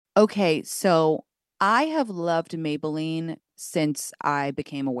Okay, so I have loved Maybelline since I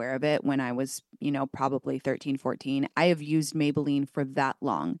became aware of it when I was, probably 13, 14. I have used Maybelline for that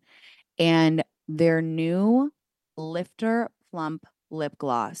long. And their new Lifter Plump lip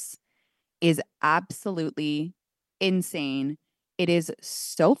gloss is absolutely insane. It is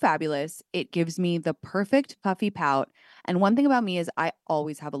so fabulous. It gives me the perfect puffy pout. And one thing about me is I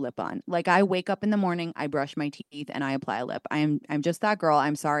always have a lip on. Like I wake up in the morning, I brush my teeth and I apply a lip. I'm just that girl.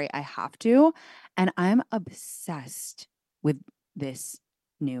 I'm sorry, I have to. And I'm obsessed with this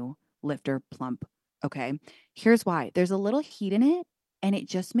new Lifter Plump. Okay. Here's why. There's a little heat in it and it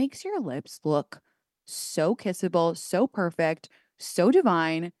just makes your lips look so kissable, so perfect, so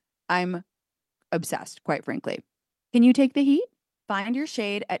divine. I'm obsessed, quite frankly. Can you take the heat? Find your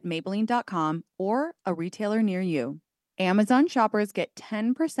shade at Maybelline.com or a retailer near you. Amazon shoppers get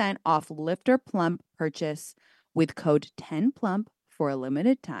 10% off Lifter Plump purchase with code 10PLUMP for a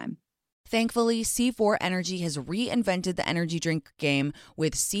limited time. Thankfully, C4 Energy has reinvented the energy drink game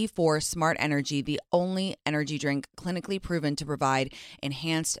with C4 Smart Energy, the only energy drink clinically proven to provide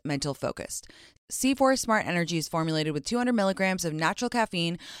enhanced mental focus. C4 Smart Energy is formulated with 200 milligrams of natural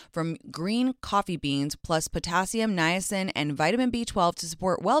caffeine from green coffee beans, plus potassium, niacin, and vitamin B12 to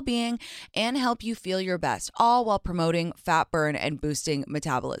support well-being and help you feel your best, all while promoting fat burn and boosting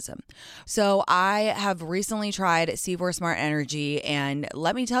metabolism. So I have recently tried C4 Smart Energy, and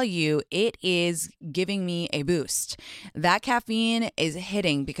let me tell you, it is giving me a boost. That caffeine is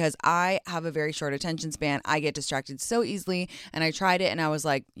hitting because I have a very short attention span. I get distracted so easily, and I tried it and I was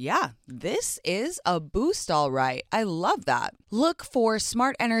like, yeah, this is a boost, all right. I love that. Look for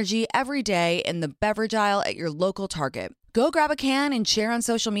Smart Energy every day in the beverage aisle at your local Target. Go grab a can and share on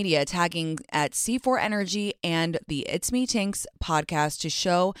social media, tagging at C4 Energy and the It's Me Tinx podcast to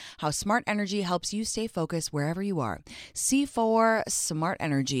show how Smart Energy helps you stay focused wherever you are. C4 Smart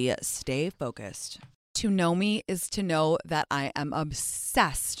Energy, stay focused. To know me is to know that I am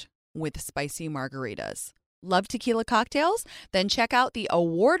obsessed with spicy margaritas. Love tequila cocktails? Then check out the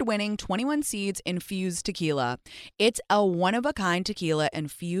award-winning 21 Seeds Infused Tequila. It's a one-of-a-kind tequila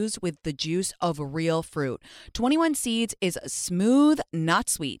infused with the juice of real fruit. 21 Seeds is smooth, not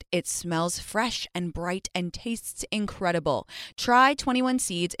sweet. It smells fresh and bright and tastes incredible. Try 21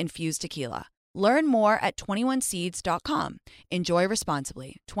 Seeds Infused Tequila. Learn more at 21seeds.com. Enjoy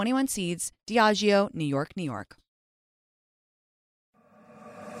responsibly. 21 Seeds, Diageo, New York, New York.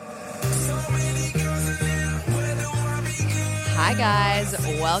 Hi, guys.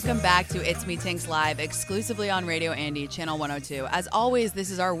 Welcome back to It's Me Tinx Live, exclusively on Radio Andy, Channel 102. As always, this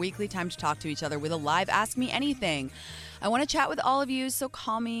is our weekly time to talk to each other with a live Ask Me Anything. I want to chat with all of you, so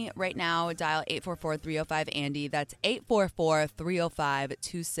call me right now. Dial 844-305-ANDY. That's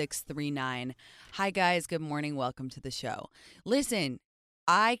 844-305-2639. Hi, guys. Good morning. Welcome to the show. Listen,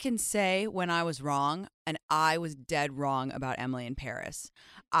 I can say when I was wrong, and I was dead wrong about Emily in Paris.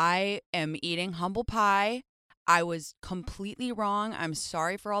 I am eating humble pie. I was completely wrong. I'm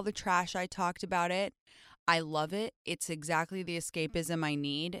sorry for all the trash I talked about it. I love it. It's exactly the escapism I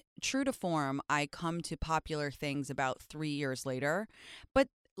need. True to form, I come to popular things about 3 years later. But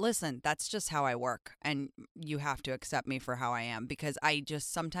listen, that's just how I work. And you have to accept me for how I am, because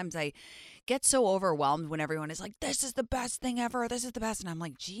sometimes I get so overwhelmed when everyone is like, this is the best thing ever. This is the best. And I'm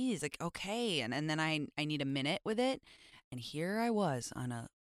like, geez, like, okay. And then I need a minute with it. And here I was on a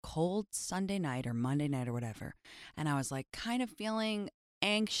cold Sunday night or Monday night or whatever. And I was like kind of feeling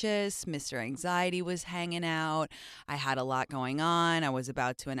anxious. Mr. Anxiety was hanging out. I had a lot going on. I was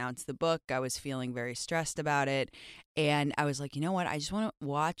about to announce the book. I was feeling very stressed about it. And I was like, you know what? I just want to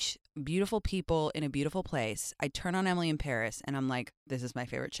watch beautiful people in a beautiful place. I turn on Emily in Paris and I'm like, this is my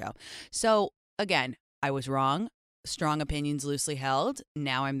favorite show. So again, I was wrong. Strong opinions loosely held.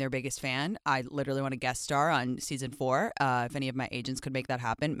 Now I'm their biggest fan. I literally want to guest star on season 4. If any of my agents could make that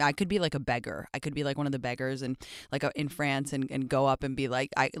happen, I could be like a beggar. I could be like one of the beggars and like in France and go up and be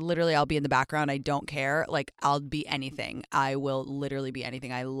like, I'll be in the background. I don't care. Like I'll be anything. I will literally be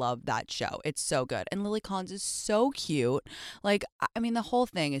anything. I love that show. It's so good. And Lily Collins is so cute. Like, I mean, the whole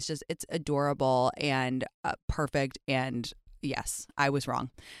thing is just, it's adorable and perfect. And yes, I was wrong.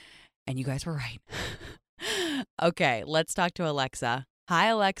 And you guys were right. Okay, let's talk to Alexa. Hi,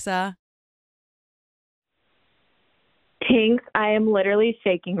 Alexa. Tinx, I am literally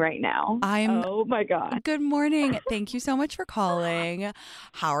shaking right now. Oh my God. Good morning. Thank you so much for calling.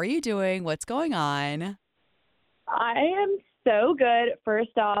 How are you doing? What's going on? I am so good.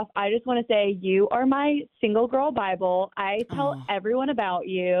 First off, I just want to say you are my single girl Bible. I tell everyone about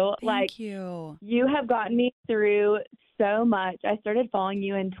you. Thank you. You have gotten me through so much. I started following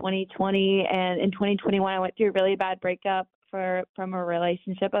you in 2020, and in 2021, I went through a really bad breakup from a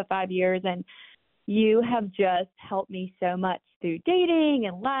relationship of 5 years, and you have just helped me so much through dating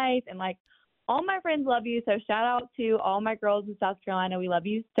and life, and like all my friends love you. So shout out to all my girls in South Carolina. We love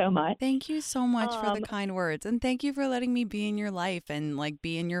you so much. Thank you so much for the Um, kind words. And thank you for letting me be in your life and like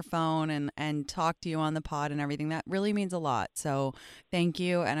be in your phone and talk to you on the pod and everything. That really means a lot. So thank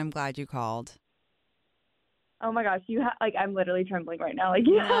you. And I'm glad you called. oh my gosh, like I'm literally trembling right now. Like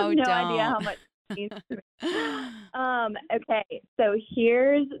you have No, no idea don't. how much it means to me. Okay, so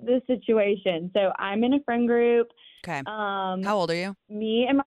here's the situation. So I'm in a friend group. Okay. Um, How old are you? me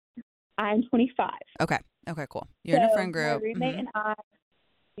and I'm 25. Okay. Okay, cool. You're in a So friend my group. roommate and I,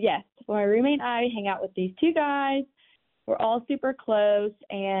 yes, my roommate and I hang out with these two guys. We're all super close,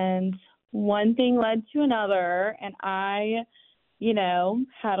 and one thing led to another, and I,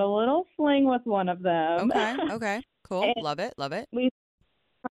 had a little fling with one of them. Okay. Okay. Cool. And Love it. Love it. we,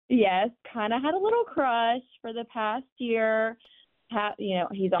 yes, kind of had a little crush for the past year.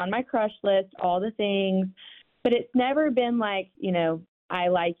 He's on my crush list, all the things, but it's never been like, I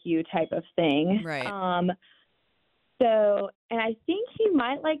like you type of thing. Right. So, and I think he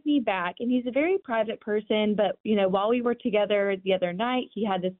might like me back, and he's a very private person, but, while we were together the other night, he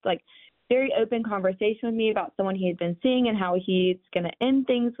had this like very open conversation with me about someone he had been seeing and how he's going to end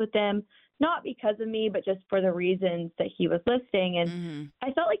things with them, not because of me, but just for the reasons that he was listing. And Mm-hmm.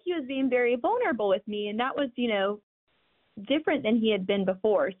 I felt like he was being very vulnerable with me, and that was, different than he had been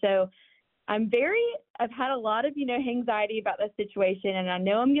before. So I've had a lot of, anxiety about this situation, and I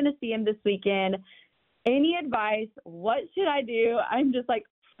know I'm going to see him this weekend. Any advice? What should I do? I'm just like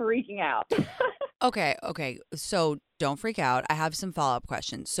freaking out. Okay. Okay. So don't freak out. I have some follow-up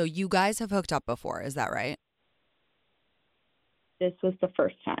questions. So you guys have hooked up before, is that right? This was the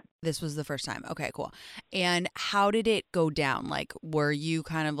first time. This was the first time. Okay, cool. And how did it go down? Like, were you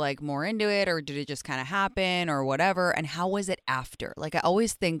kind of like more into it, or did it just kind of happen or whatever? And how was it after? Like, I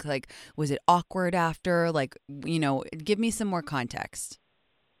always think, like, was it awkward after? Like, give me some more context.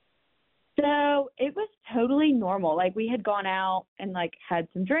 So it was totally normal. Like we had gone out and like had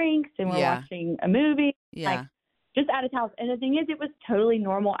some drinks and we're Yeah. watching a movie, like Yeah. just at his house. And the thing is, it was totally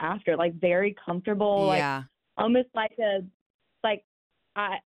normal after, like very comfortable, like Yeah. almost like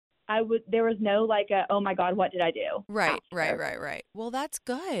I, there was no like oh my God, what did I do? Right, right, After. right, right. Well, that's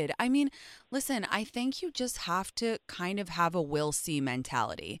good. I mean, listen, I think you just have to kind of have a will see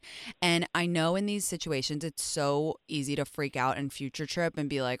mentality. And I know in these situations, it's so easy to freak out and future trip and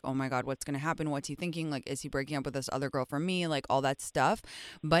be like, oh my God, what's going to happen? What's he thinking? Like, is he breaking up with this other girl for me? Like, all that stuff.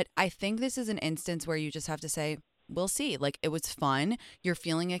 But I think this is an instance where you just have to say, we'll see. Like, it was fun. You're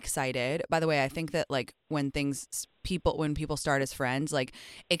feeling excited. By the way, I think that like when people start as friends, like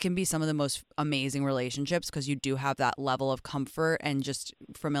it can be some of the most amazing relationships because you do have that level of comfort and just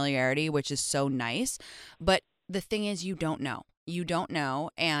familiarity, which is so nice. But the thing is, you don't know. You don't know,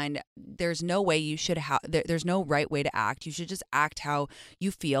 and there's no way you should have. There's no right way to act. You should just act how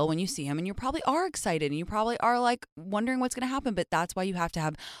you feel when you see him, and you probably are excited, and you probably are like wondering what's going to happen. But that's why you have to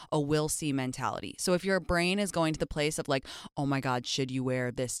have a will see mentality. So if your brain is going to the place of like, oh my God, should you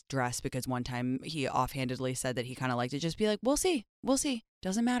wear this dress because one time he offhandedly said that he kind of liked it, just be like, we'll see, we'll see.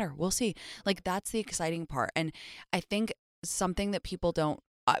 Doesn't matter, we'll see. Like that's the exciting part, and I think something that people don't.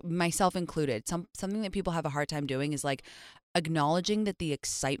 Myself included, something that people have a hard time doing is like acknowledging that the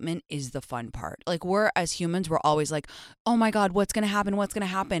excitement is the fun part. Like we're as humans, we're always like, oh my God, what's going to happen? What's going to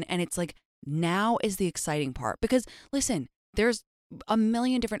happen? And it's like, now is the exciting part because listen, there's a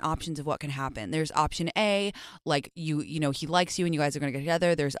million different options of what can happen. There's option A, like he likes you and you guys are going to get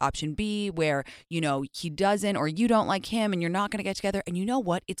together. There's option B where, he doesn't or you don't like him and you're not going to get together. And you know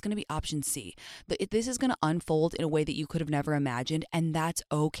what? It's going to be option C. This is going to unfold in a way that you could have never imagined. And that's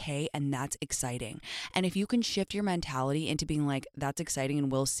okay. And that's exciting. And if you can shift your mentality into being like, that's exciting and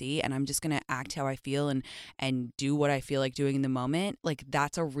we'll see. And I'm just going to act how I feel and do what I feel like doing in the moment. Like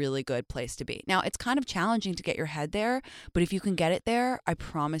that's a really good place to be. Now it's kind of challenging to get your head there, but if you can get it there, I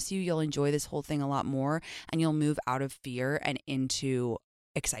promise you'll enjoy this whole thing a lot more and you'll move out of fear and into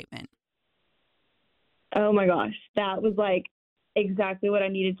excitement. Oh my gosh, that was like exactly what I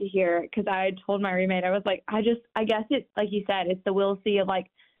needed to hear, because I had told my roommate, I was like, I guess it's like you said, it's the will see of like,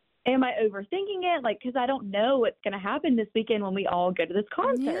 am I overthinking it? Like, because I don't know what's going to happen this weekend when we all go to this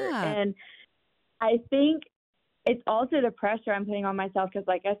concert. Yeah. And I think it's also the pressure I'm putting on myself because,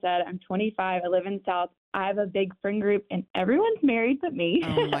 like I said, I'm 25. I live in the South. I have a big friend group, and everyone's married but me.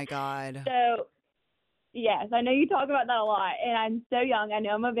 Oh, my God. So, yes, I know you talk about that a lot, and I'm so young. I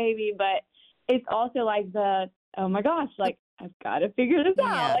know I'm a baby, but it's also like oh, my gosh, like, I've got to figure this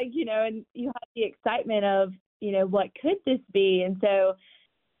Yeah. out. Like, and you have the excitement of, what could this be? And so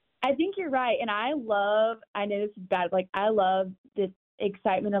I think you're right. And I know this is bad, like, I love this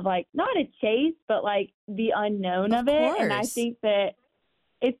excitement of, like, not a chase, but, like, the unknown Of of it. And I course. think that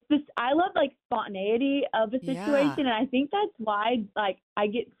I love, like, spontaneity of a Yeah. situation. And I think that's why, like, I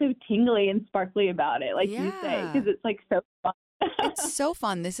get so tingly and sparkly about it, like you say, Yeah. because it's, like, so fun. It's so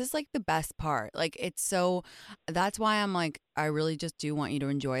fun. This is like the best part. Like it's so that's why I'm like I really just do want you to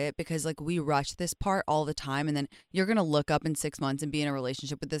enjoy it because like we rush this part all the time and then you're going to look up in 6 months and be in a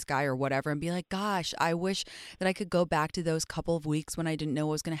relationship with this guy or whatever and be like, "Gosh, I wish that I could go back to those couple of weeks when I didn't know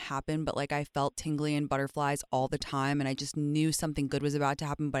what was going to happen, but like I felt tingly and butterflies all the time and I just knew something good was about to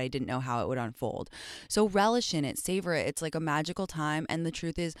happen, but I didn't know how it would unfold." So relish in it, savor it. It's like a magical time and the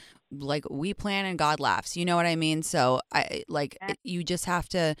truth is like we plan and God laughs. You know what I mean? So I like you just have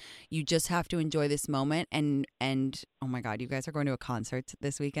to enjoy this moment and oh my God, you guys are going to a concert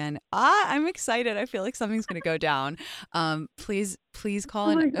this weekend. I'm excited. I feel like something's going to go down. Please call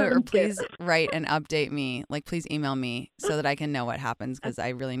Oh and my God, or me too. please write and update me. Like please email me so that I can know what happens because I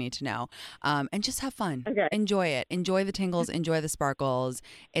really need to know. And just have fun. Okay. Enjoy it. Enjoy the tingles. Enjoy the sparkles.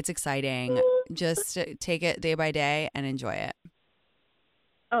 It's exciting. Just take it day by day and enjoy it.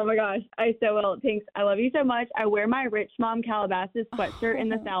 Oh my gosh, I so will. Thanks. I love you so much. I wear my Rich Mom Calabasas sweatshirt in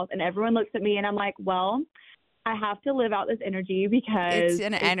the Oh. South, and everyone looks at me, and I'm like, well, I have to live out this energy It's because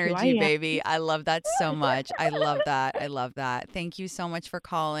an it's who I energy, am. baby. I love that so much. I love that. I love that. Thank you so much for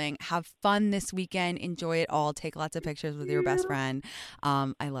calling. Have fun this weekend. Enjoy it all. Take lots of pictures with your best friend.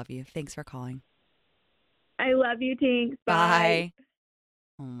 I love you. Thanks for calling. I love you, Tinks. Bye. Bye.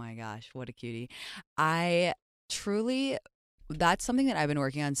 Oh my gosh, what a cutie. I truly that's something that I've been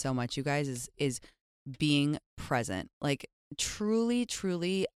working on so much, you guys, is being present. Like truly,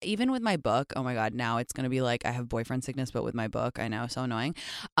 even with my book, oh my God, now it's gonna be like I have boyfriend sickness, but with my book, I know, so annoying.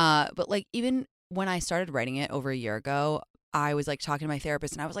 But like even when I started writing it over a year ago, I was like talking to my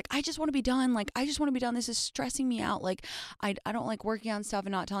therapist and I was like, I just want to be done. Like, I just want to be done. This is stressing me out. Like, I don't like working on stuff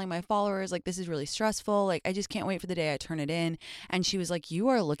and not telling my followers. Like, this is really stressful. Like, I just can't wait for the day I turn it in. And she was like, you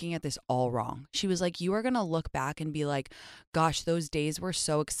are looking at this all wrong. She was like, you are going to look back and be like, gosh, those days were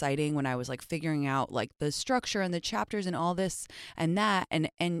so exciting when I was like figuring out like the structure and the chapters and all this and that. And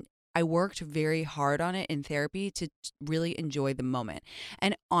I worked very hard on it in therapy to really enjoy the moment.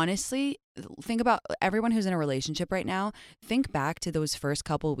 And honestly, think about everyone who's in a relationship right now. Think back to those first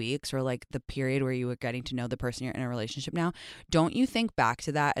couple weeks or like the period where you were getting to know the person you're in a relationship now. Don't you think back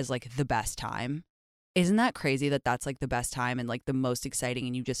to that as like the best time? Isn't that crazy that that's like the best time and like the most exciting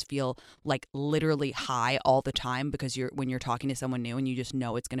and you just feel like literally high all the time because you're when you're talking to someone new and you just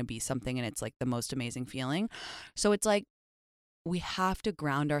know it's going to be something and it's like the most amazing feeling. So it's like we have to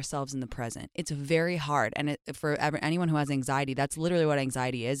ground ourselves in the present. It's very hard. And for anyone who has anxiety, that's literally what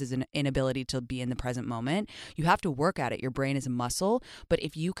anxiety is an inability to be in the present moment. You have to work at it. Your brain is a muscle. But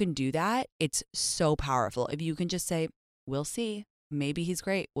if you can do that, it's so powerful. If you can just say, we'll see. Maybe he's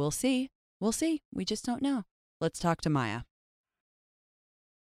great. We'll see. We'll see. We just don't know. Let's talk to Maya.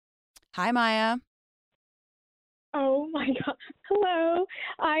 Hi, Maya. Oh my God. Hello.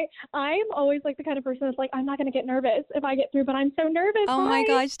 I'm always like the kind of person that's like, I'm not gonna get nervous if I get through, but I'm so nervous. Oh my Hi.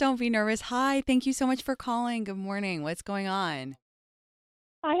 gosh, don't be nervous. Hi. Thank you so much for calling. Good morning. What's going on?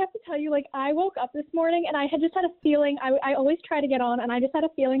 I have to tell you, like, I woke up this morning and I had just had a feeling. I always try to get on, and I just had a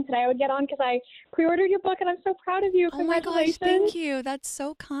feeling today I would get on because I pre-ordered your book, and I'm so proud of you. Oh my gosh, thank Congratulations. you. That's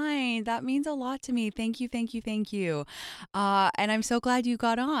so kind. That means a lot to me. Thank you, thank you, thank you. And I'm so glad you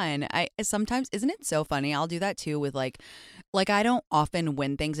got on. I sometimes isn't it so funny? I'll do that too with like I don't often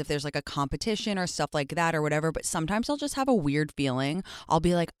win things if there's like a competition or stuff like that or whatever, but sometimes I'll just have a weird feeling. I'll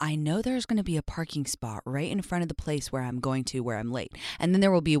be like, I know there's going to be a parking spot right in front of the place where I'm going to where I'm late. And then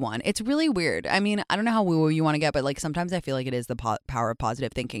there will be one. It's really weird. I mean, I don't know how woo you want to get, but like sometimes I feel like it is the power of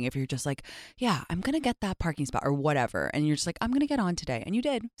positive thinking. If you're just like, yeah, I'm going to get that parking spot or whatever. And you're just like, I'm going to get on today. And you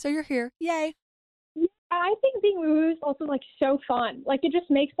did. So you're here. Yay. Yeah, I think being woo is also like so fun. Like, it just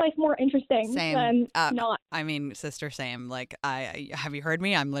makes life more interesting Same. than not. I mean, sister, same. Like, I have you heard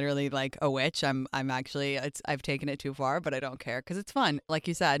me? I'm literally like a witch. I'm actually. I've taken it too far, but I don't care because it's fun. Like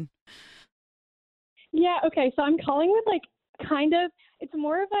you said. Yeah, okay. So I'm calling with like kind of, it's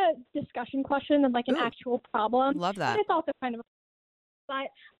more of a discussion question than like an Ooh, actual problem. love And that. it's also kind of, but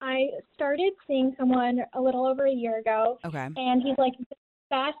I started seeing someone a little over a year ago, Okay, and he's like the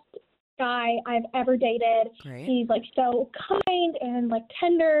best guy I've ever dated. great. He's like so kind and like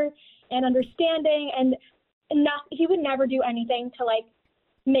tender and understanding, and not, he would never do anything to like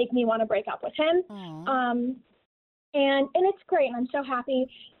make me want to break up with him. Aw. Um, and it's great, and I'm so happy.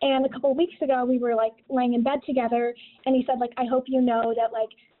 And a couple of weeks ago, we were like laying in bed together, and he said like, I hope you know that like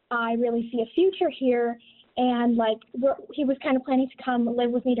I really see a future here. and like he was kind of planning to come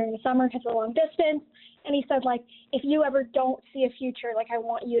live with me during the summer because we're long distance. And he said, like, if you ever don't see a future, like, I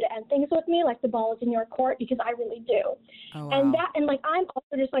want you to end things with me, like the ball is in your court, because I really do. Oh, And wow. like, I'm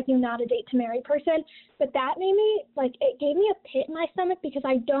also just like you, not a date to marry person, but that made me like, it gave me a pit in my stomach because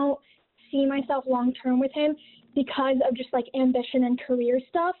I don't see myself long term with him because of just like ambition and career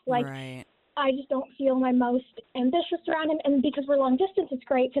stuff. Like, Right. I just don't feel my most ambitious around him. And because we're long distance, it's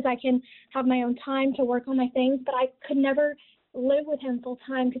great because I can have my own time to work on my things, but I could never live with him full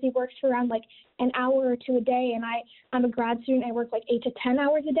time because he works for around like an hour or two a day. And I'm a grad student. I work like 8 to 10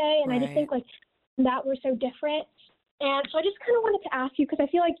 hours a day. And I just Right. think like that we're so different. And so I just kind of wanted to ask you, because I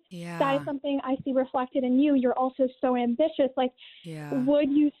feel like that is Yeah. something I see reflected in you. You're also so ambitious. Like, Yeah. would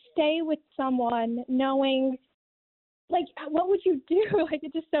you stay with someone knowing, like, what would you do? Like,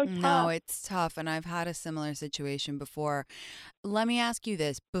 it's just so No, tough. it's tough. And I've had a similar situation before. Let me ask you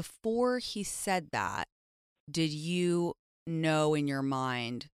this. Before he said that, did you know in your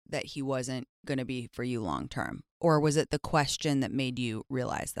mind that he wasn't going to be for you long term? Or was it the question that made you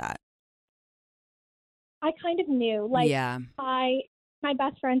realize that? I kind of knew. Like, Yeah. my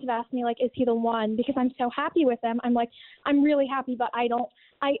best friends have asked me, like, is he the one? Because I'm so happy with him. I'm like, I'm really happy, but I don't,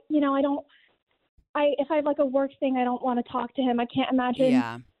 I don't, if I have like a work thing, I don't want to talk to him. I can't imagine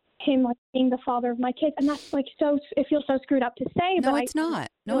Yeah. him like being the father of my kids. And that's like it feels so screwed up to say, but No, I it's not.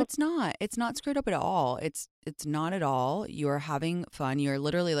 No, feel, it's not. It's not screwed up at all. It's not at all. You're having fun. You're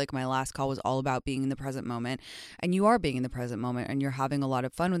literally, like, my last call was all about being in the present moment, and you are being in the present moment, and you're having a lot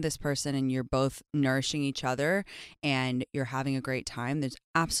of fun with this person, and you're both nourishing each other, and you're having a great time. There's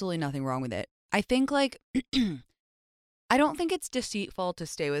absolutely nothing wrong with it. I think, like, I don't think it's deceitful to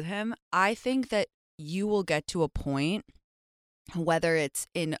stay with him. I think that you will get to a point, whether it's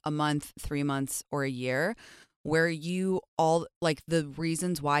in a month, 3 months, or a year, where you all, like, the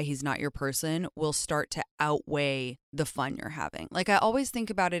reasons why he's not your person will start to outweigh the fun you're having. Like, I always think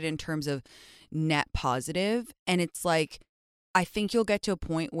about it in terms of net positive. And it's like, I think you'll get to a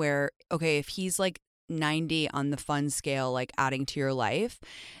point where, okay, if he's like 90 on the fun scale, like adding to your life,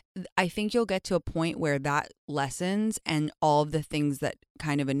 I think you'll get to a point where that lessens, and all of the things that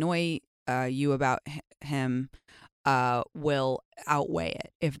kind of annoy you about him will outweigh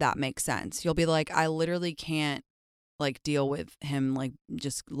it, if that makes sense. You'll be like, I literally can't, like, deal with him, like,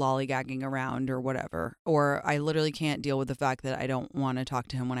 just lollygagging around or whatever, or I literally can't deal with the fact that I don't want to talk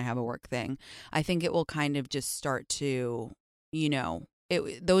to him when I have a work thing. I think it will kind of just start to,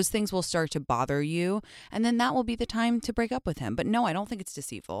 those things will start to bother you, and then that will be the time to break up with him. But no, I don't think it's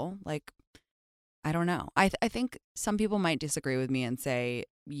deceitful. Like, I don't know. I think some people might disagree with me and say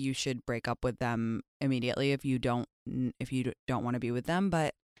you should break up with them immediately if you don't want to be with them,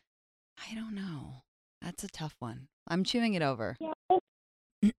 but I don't know. That's a tough one. I'm chewing it over. yeah,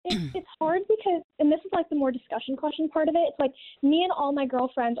 it's hard because, and this is like the more discussion question part of it. It's like me and all my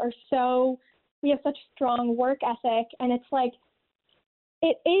girlfriends we have such strong work ethic, and it's like,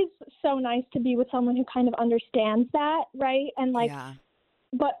 it is so nice to be with someone who kind of understands that, right? And like, Yeah.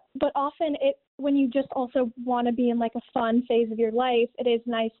 but often when you just also want to be in like a fun phase of your life, it is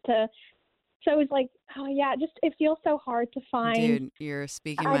nice to. So it's like, oh yeah, it feels so hard to find. Dude, you're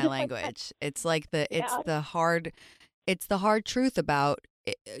speaking I my just like, language. It's like yeah, it's the hard truth about,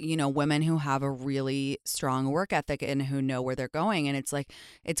 women who have a really strong work ethic and who know where they're going. And it's like,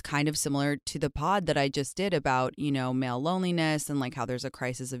 it's kind of similar to the pod that I just did about, male loneliness, and like how there's a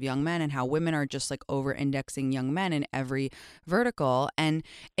crisis of young men, and how women are just like over indexing young men in every vertical. And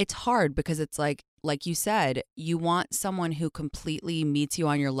it's hard because it's like you said, you want someone who completely meets you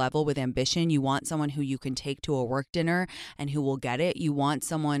on your level with ambition. You want someone who you can take to a work dinner and who will get it. You want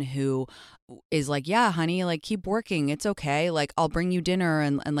someone who is like, yeah, honey, like, keep working. It's okay. Like, I'll bring you dinner,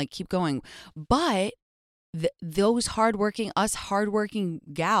 and like, keep going. But us hardworking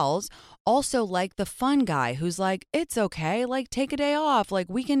gals also like the fun guy who's like, it's okay, like, take a day off, like,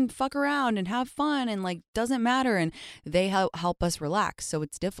 we can fuck around and have fun, and like, doesn't matter, and they help us relax. So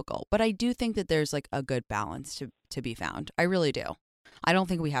it's difficult, but I do think that there's like a good balance to be found. I really do. I don't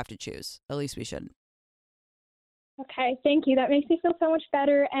think we have to choose. At least we shouldn't. okay, thank you. That makes me feel so much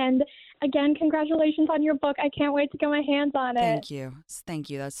better. And again, congratulations on your book. I can't wait to get my hands on it. Thank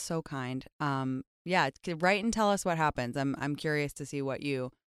you, that's so kind. Yeah, write and tell us what happens. I'm curious to see what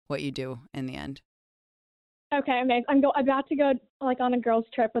you do in the end. Okay, amazing. About to go like on a girls'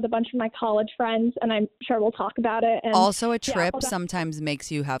 trip with a bunch of my college friends, and I'm sure we'll talk about it. And Also, a yeah, trip sometimes makes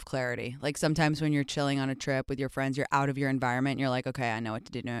you have clarity. Like, sometimes when you're chilling on a trip with your friends, you're out of your environment, and you're like, okay, I know what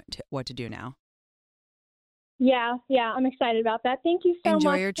to do now. yeah, I'm excited about that. Thank you so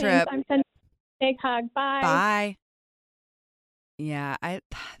Enjoy much. your Thanks. trip. I'm sending a big hug. Bye. Bye. Yeah,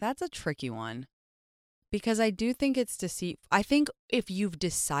 that's a tricky one. because I do think it's deceitful. I think if you've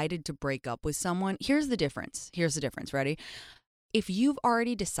decided to break up with someone, here's the difference. Ready? If you've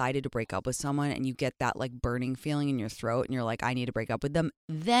already decided to break up with someone and you get that like burning feeling in your throat and you're like, I need to break up with them,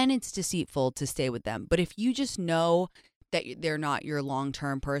 then it's deceitful to stay with them. But if you just know that they're not your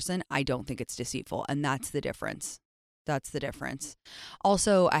long-term person, I don't think it's deceitful. And that's the difference.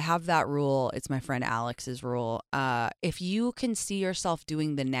 Also, I have that rule. It's my friend Alex's rule. If you can see yourself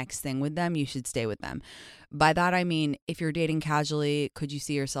doing the next thing with them, you should stay with them. By that, I mean, if you're dating casually, could you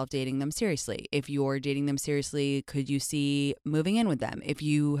see yourself dating them seriously? If you're dating them seriously, could you see moving in with them? If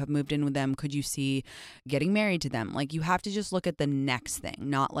you have moved in with them, could you see getting married to them? Like, you have to just look at the next thing,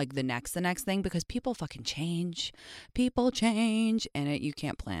 not like the next thing, because people fucking change. People change, and you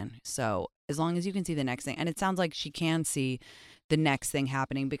can't plan. So as long as you can see the next thing, and it sounds like she can see the next thing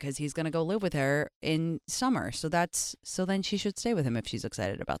happening because he's going to go live with her in summer. So then she should stay with him if she's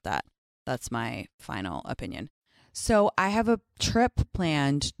excited about that. That's my final opinion. So I have a trip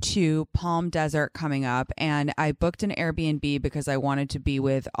planned to Palm Desert coming up, and I booked an Airbnb because I wanted to be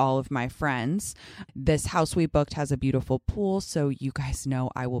with all of my friends. This house we booked has a beautiful pool, so you guys know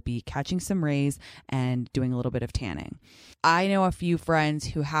I will be catching some rays and doing a little bit of tanning. I know a few friends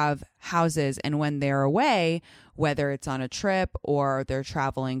who have houses, and when they're away, whether it's on a trip or they're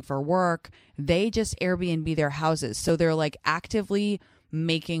traveling for work, they just Airbnb their houses. So they're like actively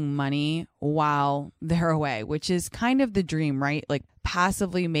making money while they're away, which is kind of the dream, right? Like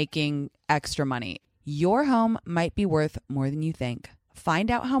passively making extra money. Your home might be worth more than you think. Find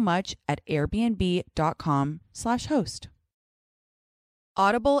out how much at airbnb.com/host.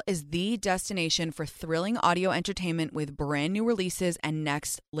 Audible is the destination for thrilling audio entertainment with brand new releases and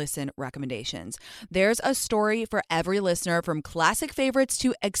next listen recommendations. There's a story for every listener, from classic favorites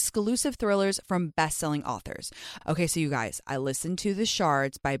to exclusive thrillers from best-selling authors. Okay, so you guys, I listened to The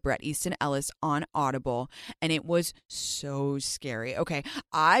Shards by Bret Easton Ellis on Audible, and it was so scary. Okay,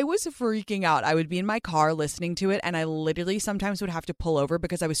 I was freaking out. I would be in my car listening to it, and I literally sometimes would have to pull over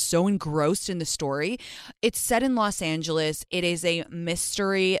because I was so engrossed in the story. It's set in Los Angeles. It is a mystery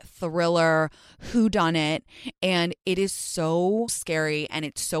thriller whodunit, and it is so scary and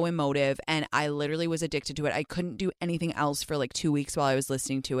it's so emotive, and I literally was addicted to it. I couldn't do anything else for like 2 weeks while I was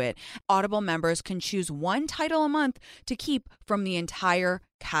listening to it. Audible members can choose one title a month to keep from the entire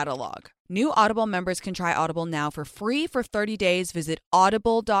catalog. New Audible members can try Audible now for free for 30 days. Visit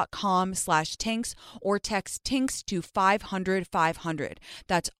audible.com/Tinx or text Tinx to 500-500.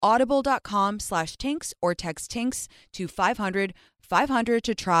 That's audible.com/Tinx or text Tinx to 500-500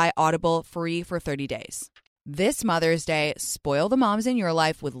 to try Audible free for 30 days. This Mother's Day, spoil the moms in your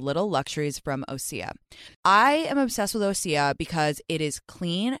life with little luxuries from Osea. I am obsessed with Osea because it is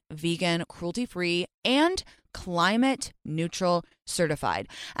clean, vegan, cruelty-free, and climate neutral certified.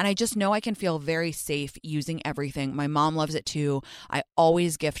 And I just know I can feel very safe using everything. My mom loves it too. I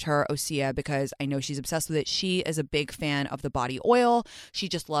always gift her Osea because I know she's obsessed with it. She is a big fan of the body oil. She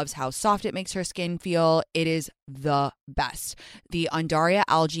just loves how soft it makes her skin feel. It is the best. The Undaria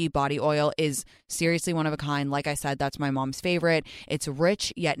algae body oil is seriously one of a kind. Like I said, that's my mom's favorite. It's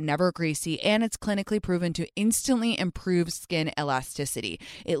rich yet never greasy, and it's clinically proven to instantly improve skin elasticity.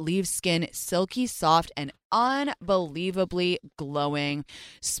 It leaves skin silky, soft, and unbelievably glowing.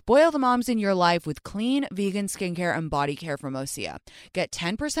 Spoil the moms in your life with clean vegan skincare and body care from Osea. Get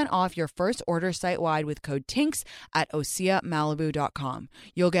 10% off your first order site-wide with code TINX at OseaMalibu.com.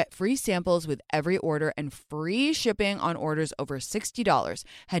 You'll get free samples with every order and free shipping on orders over $60.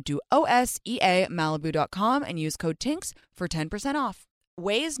 Head to OSEAMalibu.com and use code TINX for 10% off.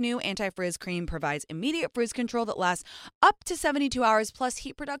 Ouai's new anti-frizz cream provides immediate frizz control that lasts up to 72 hours plus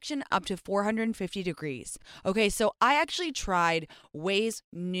heat production up to 450 degrees. Okay, so I actually tried Ouai's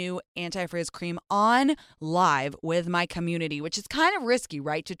new anti-frizz cream on live with my community, which is kind of risky,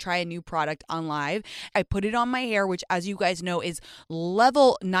 right? To try a new product on live. I put it on my hair, which, as you guys know, is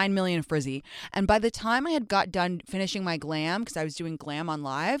level 9 million frizzy. And by the time I had got done finishing my glam, because I was doing glam on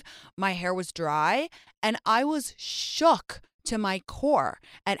live, my hair was dry and I was shook to my core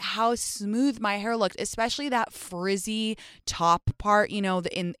at how smooth my hair looked, especially that frizzy top part, you know,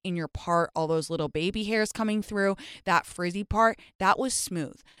 in your part, all those little baby hairs coming through, that frizzy part, that was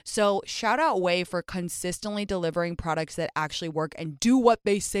smooth. So shout out Ouai for consistently delivering products that actually work and do what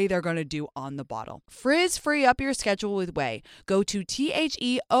they say they're going to do on the bottle. Frizz free up your schedule with Ouai. Go to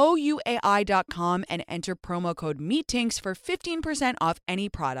THEOUAI.com and enter promo code MEETINX for 15% off any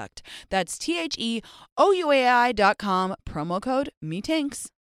product. That's THEOUAI.com, promo code MEETINX.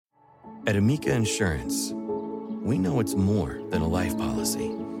 At Amica Insurance, we know it's more than a life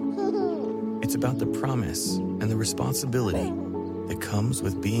policy. It's about the promise and the responsibility that comes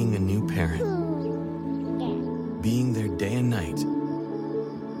with being a new parent. being there day and night,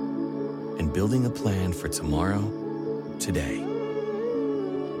 and building a plan for tomorrow, today.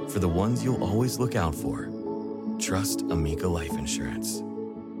 For the ones you'll always look out for, trust Amica Life Insurance.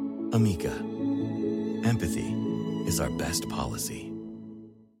 Amica, empathy is our best policy.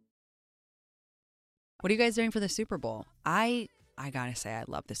 What are you guys doing for the Super Bowl? I gotta say, I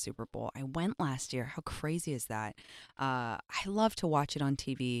love the Super Bowl. I went last year. How crazy is that? I love to watch it on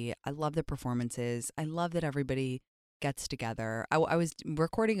TV. I love the performances. I love that everybody gets together. I was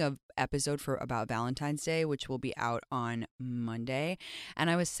recording a episode about Valentine's Day, which will be out on Monday. And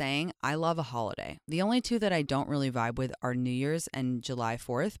I was saying, I love a holiday. The only two that I don't really vibe with are New Year's and July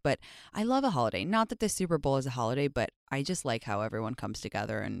 4th, but I love a holiday. Not that the Super Bowl is a holiday, but I just like how everyone comes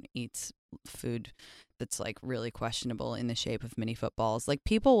together and eats food that's like really questionable in the shape of mini footballs. Like,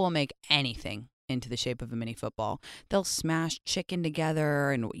 people will make anything into the shape of a mini football. They'll smash chicken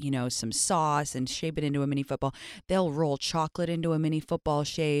together and, some sauce and shape it into a mini football. They'll roll chocolate into a mini football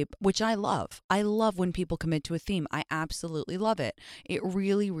shape, which I love. I love when people commit to a theme. I absolutely love it. It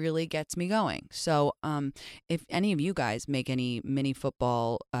really, really gets me going. So if any of you guys make any mini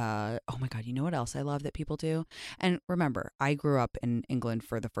football, oh my God, you know what else I love that people do? And remember, I grew up in England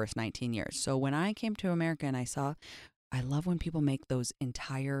for the first 19 years. So when I came to America and I love when people make those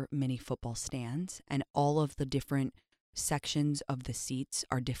entire mini football stands and all of the different sections of the seats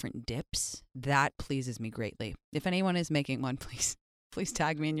are different dips. That pleases me greatly. If anyone is making one, please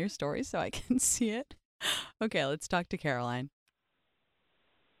tag me in your story so I can see it. Okay, let's talk to Caroline.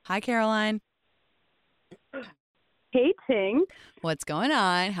 Hi, Caroline. Hey, Tinx. What's going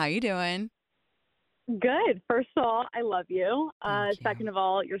on? How you doing? Good. First of all, I love you. Thank you. Second of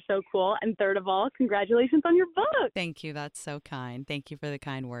all, you're so cool. And third of all, congratulations on your book. Thank you. That's so kind. Thank you for the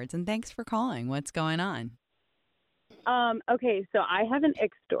kind words. And thanks for calling. What's going on? Okay, so I have an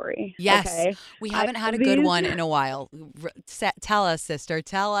ick story. Yes. Okay? We haven't had a good one in a while. Tell us, sister.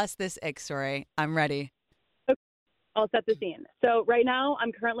 Tell us this ick story. I'm ready. Okay, I'll set the scene. So right now,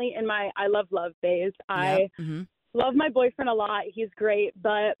 I'm currently in my I love love phase. I love my boyfriend a lot. He's great.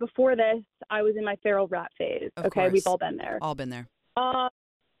 But before this, I was in my feral rat phase. Of course. We've all been there. All been there.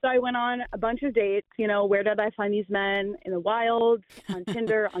 So I went on a bunch of dates. Where did I find these men? In the wild, on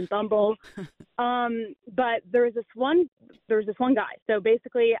Tinder, on Bumble. But there was this one guy. So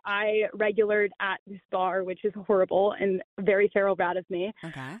basically, I regulared at this bar, which is horrible and very feral rat of me.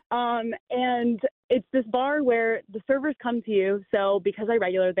 Okay. And it's this bar where the servers come to you. So because I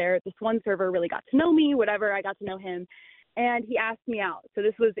regular there, this one server really got to know me. Whatever, I got to know him, and he asked me out. So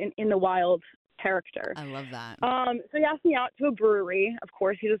this was in the wild character. I love that. So he asked me out to a brewery. Of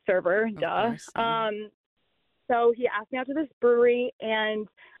course, he's a server. Duh. Course, So he asked me out to this brewery, and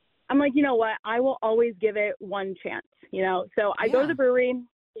I'm like, you know what? I will always give it one chance. So I go to the brewery.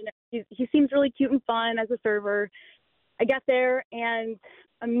 He seems really cute and fun as a server. I get there, and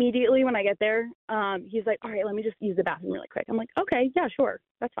immediately when I get there, he's like, all right, let me just use the bathroom really quick. I'm like, okay, yeah, sure,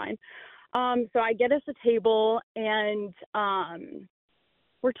 that's fine. So I get us a table, and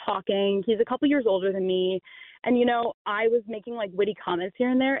we're talking. He's a couple years older than me. And, I was making like witty comments here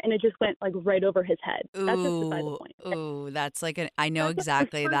and there, and it just went like right over his head. That's just beside the point. Ooh, that's like I know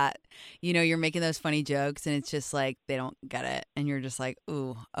exactly that. You're making those funny jokes and it's just like they don't get it. And you're just like,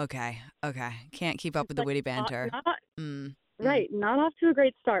 ooh, okay. Can't keep up with the witty banter. Right. Not off to a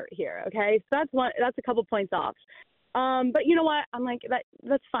great start here. Okay. So that's a couple points off. But you know what? I'm like,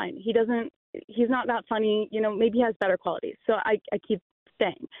 that's fine. He's not that funny. Maybe he has better qualities. So I keep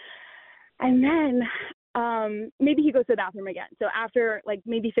staying. And then maybe he goes to the bathroom again. So after like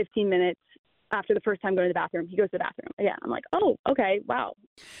maybe 15 minutes after the first time going to the bathroom, he goes to the bathroom again. I'm like, oh, okay, wow.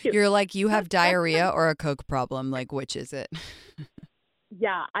 Cute. You're like, you have diarrhea or a Coke problem. Like, which is it?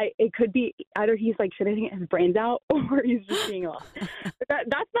 Yeah, it could be either he's like shitting his brains out or he's just being lost. But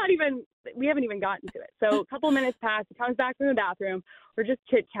that's not even, we haven't even gotten to it. So a couple minutes pass, he comes back from the bathroom. We're just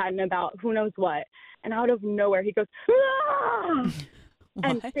chit-chatting about who knows what. And out of nowhere, he goes, ah!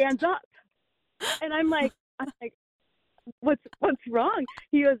 and stands up. And I'm like, what's wrong?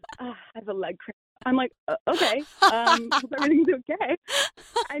 He goes, I have a leg cramp. I'm like, okay, hope everything's okay.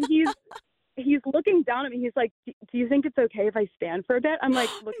 And he's looking down at me. He's like, do you think it's okay if I stand for a bit? I'm like,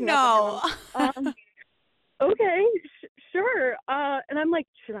 looking up at him. Okay, sure. And I'm like,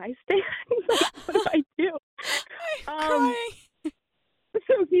 should I stand? Like, what do I do?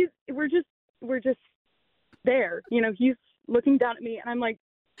 So we're just there. He's looking down at me, and I'm like,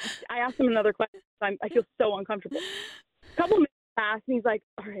 I asked him another question. I feel so uncomfortable. A couple minutes pass, and he's like,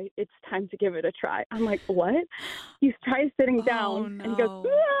 all right, it's time to give it a try. I'm like, what? He tries sitting down, and he goes,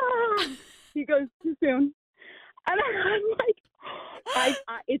 ah! He goes, too soon. And I'm like,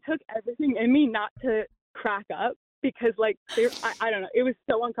 it took everything in me not to crack up because like I don't know, it was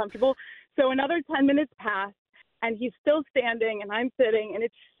so uncomfortable. So another 10 minutes passed and he's still standing and I'm sitting and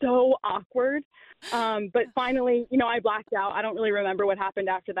it's so awkward. But finally, you know, I blacked out. I don't really remember what happened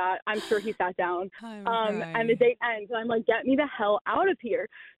after that. I'm sure he sat down. I'm And the date ends and I'm like, get me the hell out of here.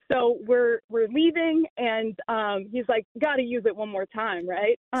 So we're leaving and he's like, gotta use it one more time,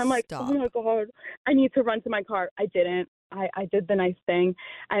 right? I'm like, Stop. oh my God, I need to run to my car. I didn't. I did the nice thing.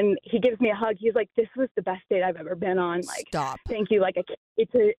 And he gives me a hug. He's like, this was the best date I've ever been on. Like, Stop. thank you. Like,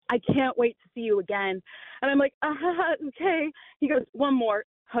 I can't wait to see you again. And I'm like, okay. He goes, one more,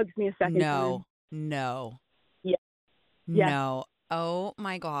 hugs me a second time. No. Yeah. No. Oh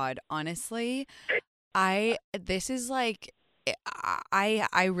my God. Honestly, this is like,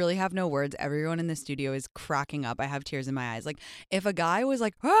 I really have no words. Everyone in the studio is cracking up. I have tears in my eyes. Like if a guy was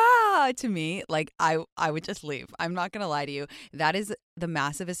like, to me, like I would just leave. I'm not going to lie to you. That is the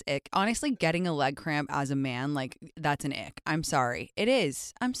massivest ick. Honestly, getting a leg cramp as a man, like that's an ick. I'm sorry. It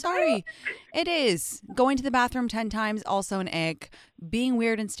is. I'm sorry. It is. Going to the bathroom 10 times, also an ick. Being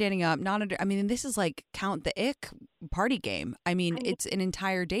weird and standing up, I mean, this is like count the ick party game. I mean, it's an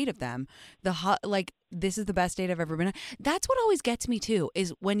entire date of them. Like this is the best date I've ever been on. That's what always gets me too,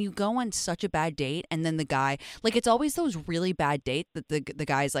 is when you go on such a bad date and then the guy, like it's always those really bad dates that the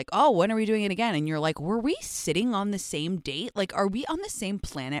guy's like, oh, when are we doing it again? And you're like, were we sitting on the same date? Like, are we on the same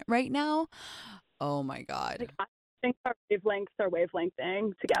planet right now? Oh my God. Like, I think our wavelengths are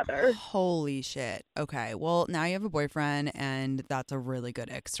wavelengthing together. Holy shit. Okay. Well, now you have a boyfriend and that's a really good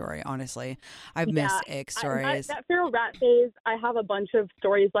ick story, honestly. I've missed ick stories. That feral rat phase, I have a bunch of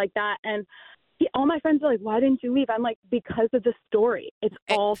stories like that. And all my friends are like, why didn't you leave? I'm like, because of the story. It's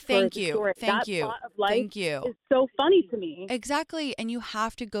all for the story. Thank that you. Thought of life Thank you. is so funny to me. Exactly. And you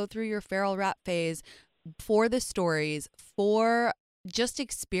have to go through your feral rat phase for the stories, for just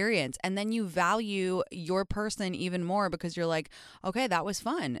experience, and then you value your person even more because you're like, okay, that was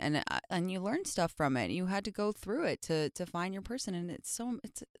fun, and you learned stuff from it. You had to go through it to find your person, and it's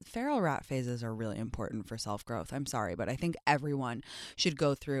feral rat phases are really important for self-growth. I'm sorry, but I think everyone should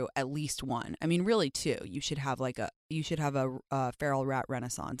go through at least one. I mean, really two. You should have a feral rat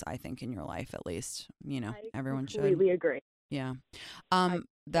renaissance, I think, in your life at least. You know, everyone should. I completely agree. Yeah.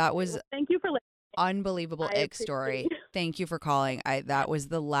 That was thank you for listening. Unbelievable ick story. Thank you for calling. That was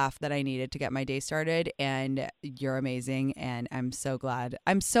the laugh that I needed to get my day started, and you're amazing, and I'm so glad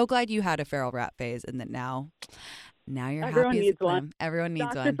you had a feral rat phase and that now you're Everyone happy needs as a clam. one. Everyone needs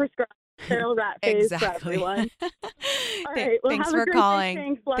Doctor one. prescribed feral rat phase for Exactly. everyone. All right. Well, Thanks have a for great calling. Day.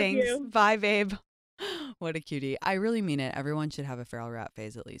 Thanks. Love Thanks. you. Bye, babe. What a cutie. I really mean it. Everyone should have a feral rat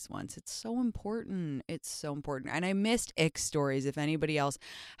phase at least once. It's so important. It's so important. And I missed ick stories. If anybody else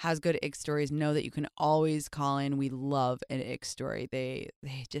has good ick stories, know that you can always call in. We love an ick story. They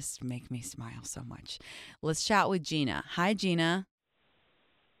just make me smile so much. Let's chat with Gina. Hi, Gina.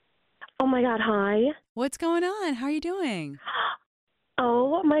 Oh my God, hi. What's going on? How are you doing?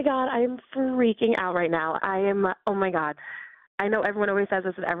 Oh my God, I'm freaking out right now. Oh my God. I know everyone always says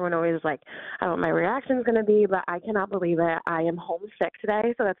this and everyone always is like, I don't know what my reaction is going to be, but I cannot believe it. I am homesick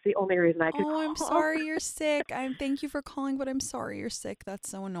today, so that's the only reason I could call. Oh, I'm sorry you're sick. Thank you for calling, but I'm sorry you're sick. That's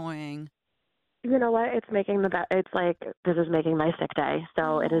so annoying. You know what? It's like, this is making my sick day,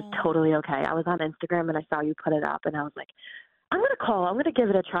 so it is totally okay. I was on Instagram and I saw you put it up and I was like, I'm going to call. I'm going to give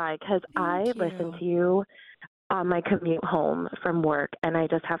it a try because I listened to you on my commute home from work, and I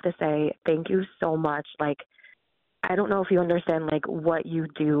just have to say thank you so much. Like, I don't know if you understand, like, what you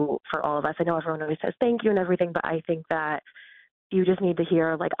do for all of us. I know everyone always says thank you and everything, but I think that you just need to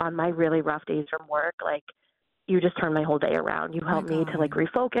hear, like, on my really rough days from work, like, you just turn my whole day around. You help me to, like,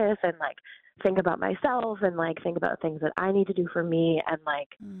 refocus and, like, think about myself and, like, think about things that I need to do for me. And, like,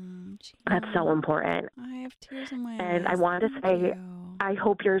 that's so important. I have tears in my eyes. And I wanted to say, I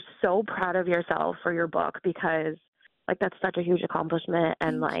hope you're so proud of yourself for your book because, like, that's such a huge accomplishment.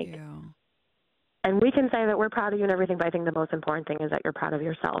 And, Thank you. And we can say that we're proud of you and everything, but I think the most important thing is that you're proud of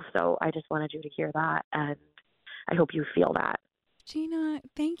yourself. So I just wanted you to hear that, and I hope you feel that. Gina,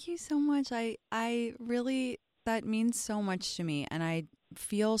 thank you so much. I really, that means so much to me, and I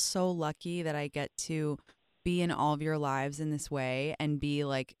feel so lucky that I get to be in all of your lives in this way and be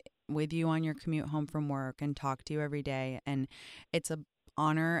like with you on your commute home from work and talk to you every day. And it's a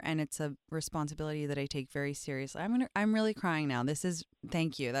honor and it's a responsibility that I take very seriously. I'm really crying now.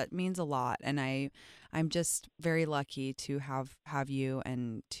 Thank you. That means a lot. And I'm just very lucky to have you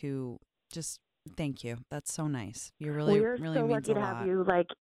and to just thank you. That's so nice. You really, We're really so means lucky a to lot. have you. Like,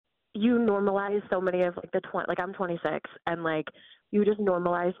 you normalize so many of like I'm 26 and like you just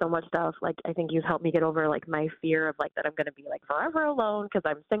normalize so much stuff. Like, I think you've helped me get over like my fear of like that I'm going to be like forever alone because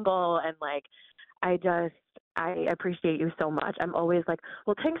I'm single. And like, I appreciate you so much. I'm always like,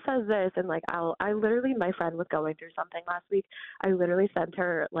 well, Tinx says this. And like, I literally, my friend was going through something last week. I literally sent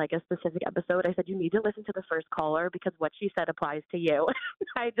her like a specific episode. I said, you need to listen to the first caller because what she said applies to you.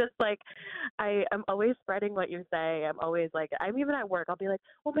 I just like, I'm always spreading what you say. I'm always like, I'm even at work. I'll be like,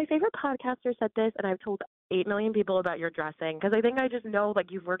 well, my favorite podcaster said this. And I've told 8 million people about your dressing because I think I just know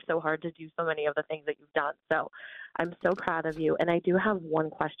like you've worked so hard to do so many of the things that you've done. So I'm so proud of you. And I do have one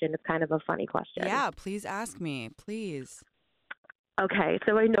question. It's kind of a funny question. Yeah, please ask me, please. Okay,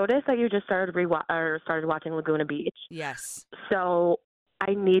 so I noticed that you just started watching Laguna Beach. Yes. So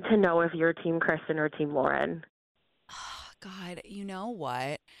I need to know if you're Team Kristen or Team Lauren. Oh, God, you know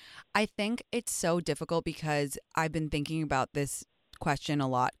what? I think it's so difficult because I've been thinking about this question a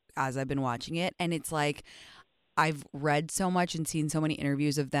lot as I've been watching it. And it's like I've read so much and seen so many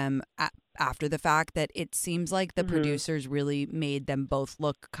interviews of them after the fact that it seems like the producers really made them both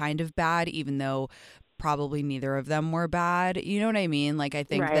look kind of bad, even though probably neither of them were bad. You know what I mean? Like, I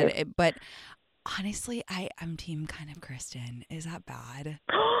think that but honestly, I'm team kind of Kristen. Is that bad?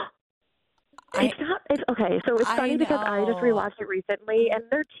 It's okay. So it's funny because I just rewatched it recently and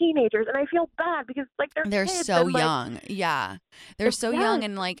they're teenagers and I feel bad because like they're kids so and, young. Like, yeah. They're so young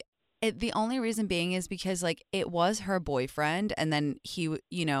and like the only reason being is because like it was her boyfriend and then he,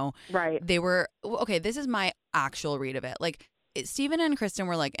 you know, they were okay. This is my actual read of it. Like Steven and Kristen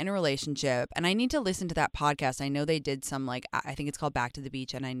were like in a relationship and I need to listen to that podcast. I know they did some like, I think it's called Back to the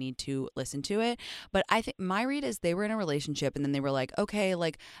Beach and I need to listen to it. But I think my read is they were in a relationship and then they were like, okay,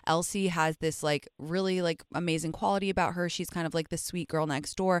 like Elsie has this like really like amazing quality about her. She's kind of like the sweet girl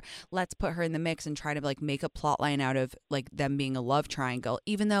next door. Let's put her in the mix and try to like make a plot line out of like them being a love triangle,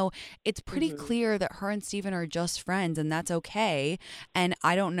 even though it's pretty clear that her and Steven are just friends and that's okay. And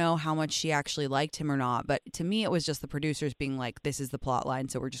I don't know how much she actually liked him or not. But to me, it was just the producers being like, this is the plot line,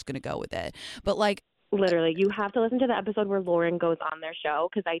 so we're just going to go with it. But like, literally, you have to listen to the episode where Lauren goes on their show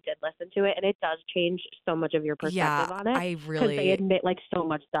because I did listen to it and it does change so much of your perspective on it. I really, because they admit like so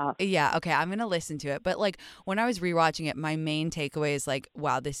much stuff. Yeah, okay, I'm gonna listen to it. But like when I was rewatching it, my main takeaway is like,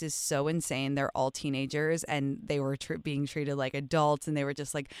 wow, this is so insane. They're all teenagers and they were being treated like adults, and they were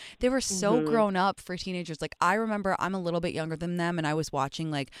just like they were so grown up for teenagers. Like I remember, I'm a little bit younger than them, and I was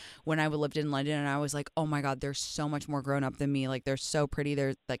watching like when I lived in London, and I was like, oh my God, they're so much more grown up than me. Like they're so pretty.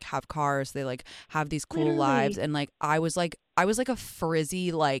 They're like have cars. They like have these cool lives, and like I was like a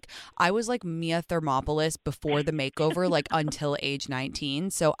frizzy, like I was like Mia Thermopolis before the makeover, like until age 19.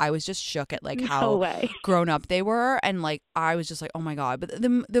 So I was just shook at like how grown up they were, and like I was just like, oh my God. But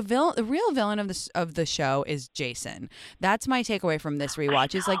the real villain of the show is Jason. That's my takeaway from this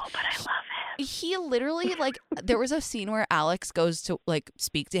rewatch. Is like, but I love it. He literally like there was a scene where Alex goes to like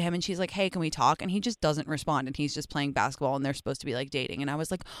speak to him and she's like, hey, can we talk? And he just doesn't respond and he's just playing basketball and they're supposed to be like dating. And I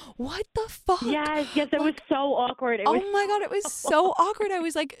was like, what the fuck? Yes, it was so awkward. Oh my God, it was so awkward. I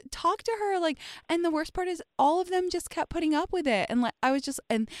was like, talk to her, like, and the worst part is all of them just kept putting up with it. And like I was just,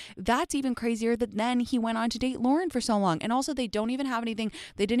 and that's even crazier that then he went on to date Lauren for so long. And also they don't even have anything,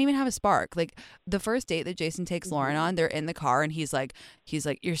 they didn't even have a spark. Like the first date that Jason takes Lauren on, they're in the car and he's like,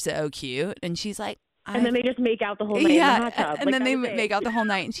 you're so cute. And she's like, and then they just make out the whole night in the hot tub. And then they make out the whole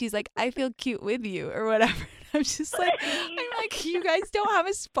night and she's like, I feel cute with you or whatever. I'm just like, you guys don't have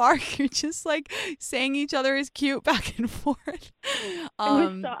a spark. You're just like saying each other is cute back and forth.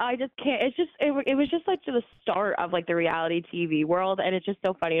 I just can't. It's just it was just like to the start of like the reality TV world, and it's just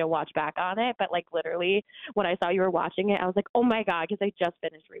so funny to watch back on it. But like literally, when I saw you were watching it, I was like, oh my God, because I just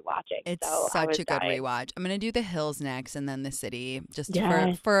finished rewatching. It's so such a good rewatch. I'm gonna do The Hills next, and then The City, just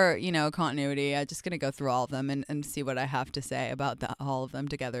Yes. for continuity. I'm just gonna go through all of them and see what I have to say about all of them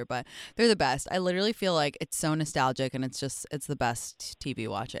together. But they're the best. I literally feel like it's so nostalgic, and it's the best TV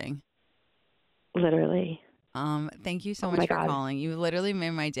watching. Literally. Thank you so much for calling. You literally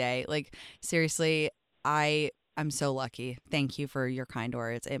made my day. Like seriously, I'm so lucky. Thank you for your kind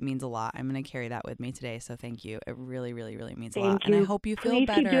words. It means a lot. I'm going to carry that with me today. So thank you. It really, really, really means a lot. You. And I hope you feel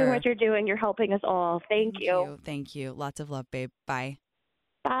better. Keep doing what you're doing. You're helping us all. Thank you. Thank you. Lots of love, babe. Bye.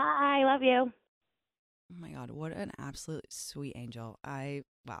 Bye. Love you. Oh my God, what an absolute sweet angel.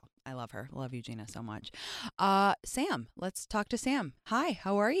 Wow, I love her. Love you, Gina, so much. Sam, let's talk to Sam. Hi,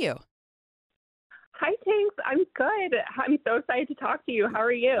 how are you? Hi, Tinx. I'm good. I'm so excited to talk to you. How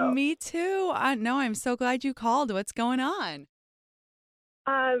are you? Me too. No, I'm so glad you called. What's going on?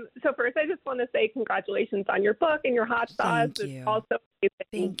 So first, I just want to say congratulations on your book and your hot sauce. Thank you. It's also amazing.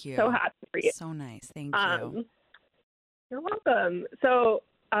 Thank you. So happy for you. So nice. Thank you. You're welcome. So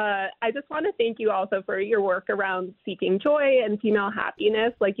I just want to thank you also for your work around seeking joy and female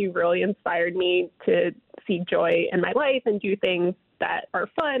happiness. Like, you really inspired me to seek joy in my life and do things that are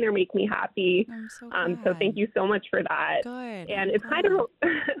fun or make me happy. I'm so So glad. thank you so much for that. Good. And I'm it's kind of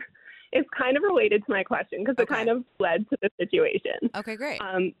it's kind of related to my question because it kind of led to the situation. Okay, great.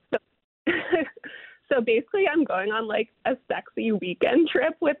 So, so basically, I'm going on like a sexy weekend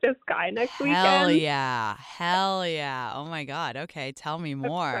trip with this guy next weekend. Hell yeah. Hell yeah. Oh my God. Okay, tell me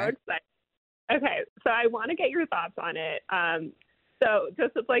more. I'm so excited. Okay, so I want to get your thoughts on it. So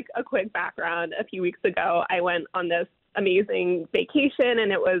just as like a quick background, a few weeks ago, I went on this amazing vacation,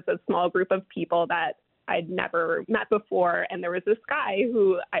 and it was a small group of people that I'd never met before. And there was this guy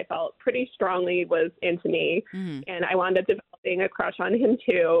who I felt pretty strongly was into me, and I wound up developing a crush on him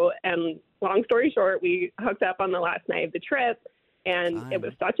too. And long story short, we hooked up on the last night of the trip, and it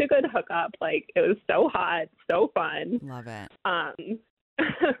was such a good hookup. Like, it was so hot, so fun. Love it.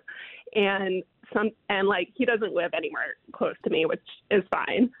 And like, he doesn't live anywhere close to me, which is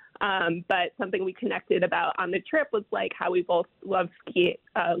fine. But something we connected about on the trip was like how we both love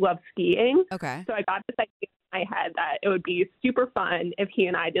skiing. Okay. So I got this idea in my head that it would be super fun if he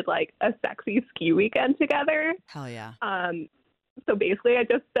and I did like a sexy ski weekend together. Hell yeah. So basically I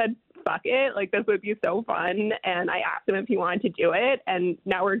just said, fuck it. Like, this would be so fun. And I asked him if he wanted to do it. And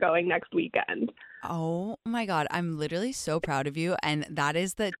now we're going next weekend. Oh my God. I'm literally so proud of you. And that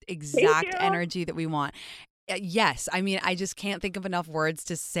is the exact energy that we want. Yes. I mean, I just can't think of enough words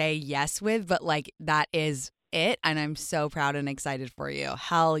to say yes with, but like, that is it. And I'm so proud and excited for you.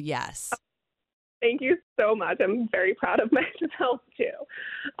 Hell yes. Thank you so much. I'm very proud of myself too.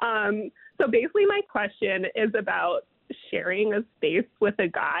 So basically my question is about sharing a space with a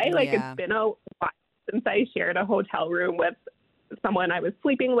guy. Like, it's been a while since I shared a hotel room with someone I was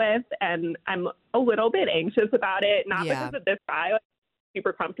sleeping with, and I'm a little bit anxious about it. Not because of this guy, like, I'm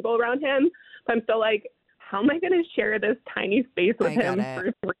super comfortable around him, but I'm still like, how am I going to share this tiny space with him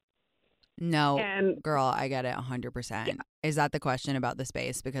for 3 No, girl, I get it 100%. Yeah. Is that the question about the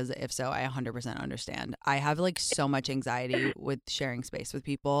space? Because if so, I 100% understand. I have like so much anxiety with sharing space with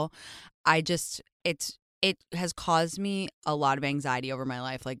people. It has caused me a lot of anxiety over my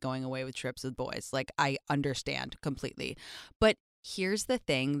life, like going away with trips with boys. Like, I understand completely. But here's the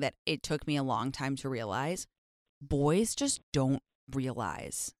thing that it took me a long time to realize. Boys just don't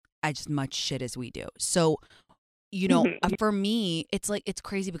realize as much shit as we do. So, you know, for me, it's like, it's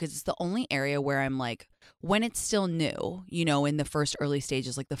crazy because it's the only area where I'm like, when it's still new, you know, in the first early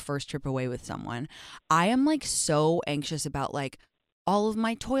stages, like the first trip away with someone, I am like so anxious about like all of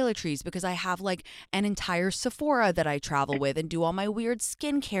my toiletries because I have like an entire Sephora that I travel with and do all my weird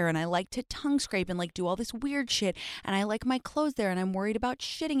skincare, and I like to tongue scrape and like do all this weird shit, and I like my clothes there, and I'm worried about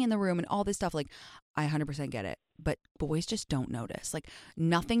shitting in the room and all this stuff. Like, I 100% get it, but boys just don't notice. Like,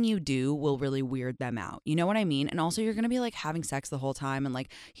 nothing you do will really weird them out. You know what I mean? And also, you're going to be like having sex the whole time, and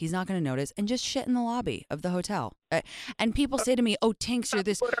like, he's not going to notice, and just shit in the lobby of the hotel. And people say to me, oh, Tinx, you're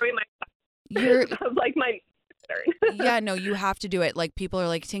this, you're like my yeah, no, you have to do it. Like, people are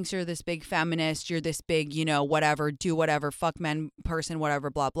like, Tinx, you're this big feminist, you're this big, you know, whatever, do whatever, fuck men person, whatever,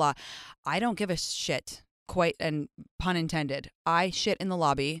 blah, blah. I don't give a shit, quite, and pun intended. I shit in the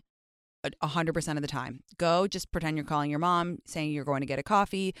lobby 100% of the time. Go, just pretend you're calling your mom, saying you're going to get a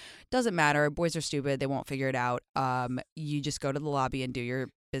coffee. Doesn't matter. Boys are stupid. They won't figure it out. You just go to the lobby and do your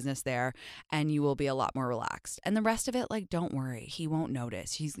business there, and you will be a lot more relaxed. And the rest of it, like, don't worry, he won't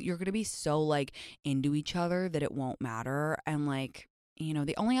notice. You're gonna be so like into each other that it won't matter. And like, you know,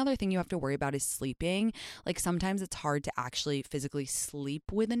 the only other thing you have to worry about is sleeping. Like, sometimes it's hard to actually physically sleep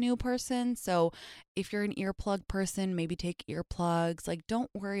with a new person. So if you're an earplug person, maybe take earplugs. Like, don't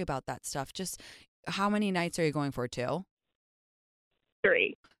worry about that stuff. Just, how many nights are you going for? 2?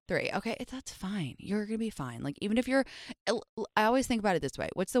 3. Okay, that's fine. You're going to be fine. Like, even if you're, I always think about it this way.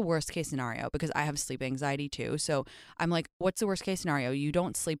 What's the worst case scenario? Because I have sleep anxiety too. So I'm like, what's the worst case scenario? You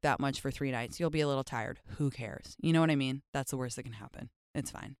don't sleep that much for 3 nights. You'll be a little tired. Who cares? You know what I mean? That's the worst that can happen. It's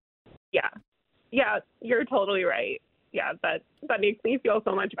fine. Yeah. Yeah, you're totally right. Yeah, that makes me feel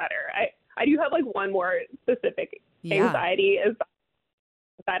so much better. I do have like one more specific anxiety is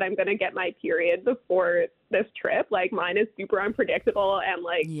that I'm going to get my period before this trip. Like, mine is super unpredictable, and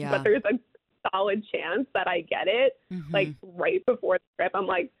like, but there's a solid chance that I get it like right before the trip. I'm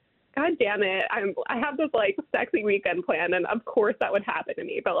like, God damn it. I have this like sexy weekend plan, and of course that would happen to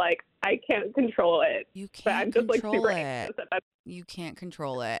me, but like, I can't control it. You can't but I'm just like control super it. anxious about You can't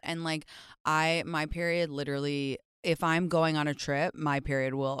control it. And like, my period literally, if I'm going on a trip, my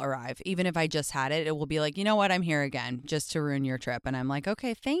period will arrive. Even if I just had it, it will be like, you know what, I'm here again just to ruin your trip. And I'm like,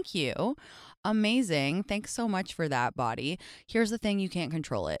 okay, thank you. Amazing. Thanks so much for that, body. Here's the thing, you can't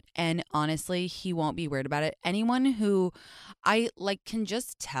control it. And honestly, he won't be weird about it. Anyone who I like can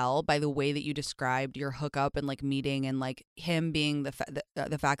just tell by the way that you described your hookup and like meeting and like him being the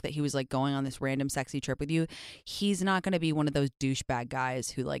fact that he was like going on this random sexy trip with you, he's not going to be one of those douchebag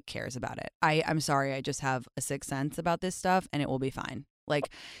guys who like cares about it. I'm sorry, I just have a sixth sense about this stuff and it will be fine. Like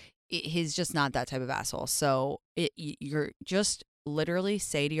he's just not that type of asshole. So you're just literally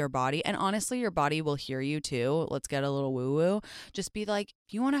say to your body, and honestly, your body will hear you too. Let's get a little woo woo. Just be like,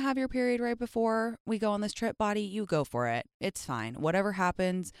 if you want to have your period right before we go on this trip, body, you go for it. It's fine. Whatever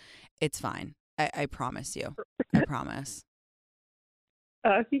happens, it's fine. I promise you. I promise.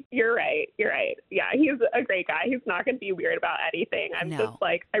 You're right. You're right. Yeah, he's a great guy. He's not going to be weird about anything. I'm just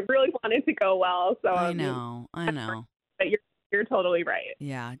like, I really wanted to go well. So I know. But you're totally right.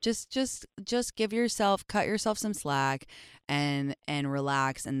 Yeah, just give yourself, cut yourself some slack and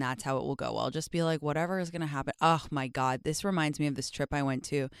relax, and that's how it will go. Well, just be like, whatever is going to happen. Oh my God, this reminds me of this trip I went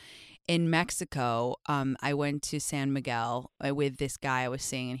to in Mexico. I went to San Miguel with this guy I was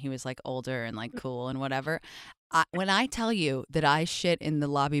seeing, and he was like older and like cool and whatever. When I tell you that I shit in the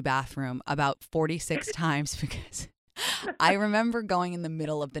lobby bathroom about 46 times because I remember going in the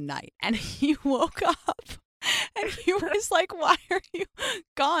middle of the night and he woke up. And he was like, why are you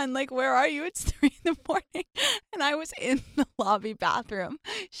gone? Like, where are you? It's 3 a.m. And I was in the lobby bathroom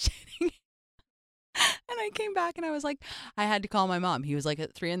shitting. And I came back and I was like, I had to call my mom. He was like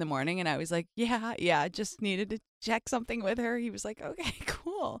at 3 a.m. and I was like, yeah, just needed to check something with her. He was like, okay,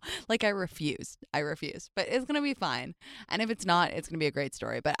 cool. Like I refused, but it's going to be fine. And if it's not, it's going to be a great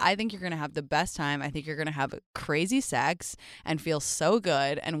story. But I think you're going to have the best time. I think you're going to have crazy sex and feel so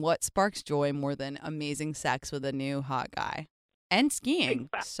good. And what sparks joy more than amazing sex with a new hot guy? And skiing.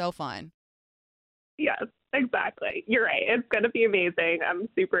 Exactly. So fun. Yes, exactly. You're right. It's going to be amazing. I'm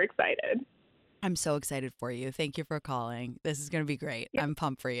super excited. I'm so excited for you. Thank you for calling. This is going to be great. Yeah. I'm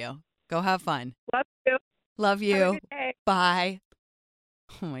pumped for you. Go have fun. Love you. Love you. Have a good day. Bye.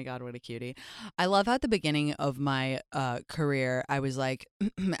 Oh my God, what a cutie. I love how at the beginning of my career, I was like,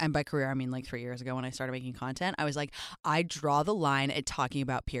 and by career, I mean like 3 years ago when I started making content, I was like, I draw the line at talking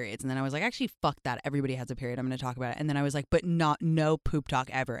about periods. And then I was like, actually, fuck that. Everybody has a period. I'm going to talk about it. And then I was like, but no poop talk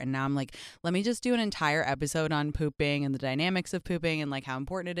ever. And now I'm like, let me just do an entire episode on pooping and the dynamics of pooping and like how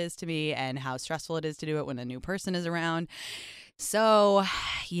important it is to me and how stressful it is to do it when a new person is around. So,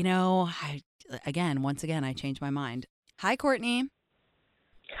 once again, I changed my mind. Hi, Courtney.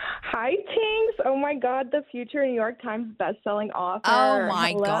 Hi, Tinx. Oh my God, the future New York Times bestselling author. Oh my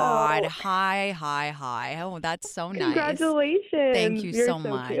Hello. God. Hi. Oh, that's so nice. Congratulations. Thank you You're so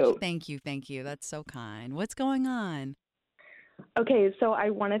much. cute. Thank you. That's so kind. What's going on? Okay, so I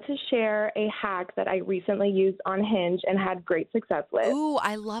wanted to share a hack that I recently used on Hinge and had great success with. Ooh,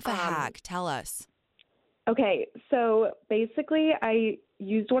 I love a hack. Tell us. Okay, so basically I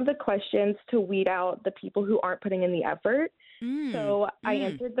used one of the questions to weed out the people who aren't putting in the effort. So I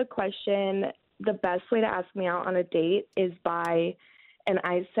answered the question, the best way to ask me out on a date is by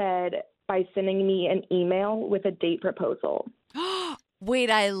sending me an email with a date proposal.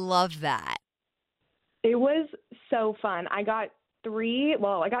 Wait, I love that. It was so fun. I got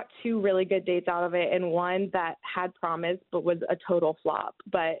 2 really good dates out of it and one that had promise but was a total flop.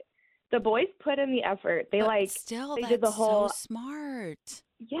 But the boys put in the effort. They did the whole so smart.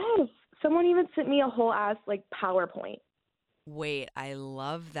 Yes. Someone even sent me a whole ass PowerPoint. Wait, I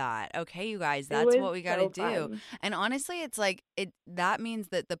love that. Okay, you guys, that's what we got to do. Fun. And honestly, it's like that means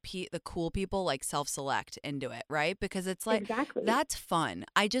that the cool people like self-select into it, right? Because it's like exactly. That's fun.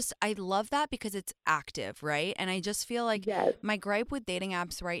 I love that because it's active, right? And I just feel like my gripe with dating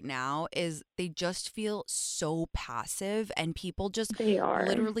apps right now is they just feel so passive and people just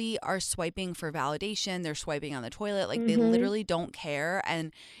literally are swiping for validation. They're swiping on the toilet, like they literally don't care,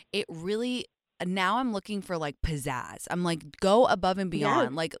 and it really now I'm looking for like pizzazz. I'm like, go above and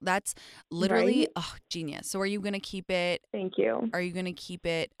beyond. Yes. Like that's literally genius. So are you going to keep it? Thank you. Are you going to keep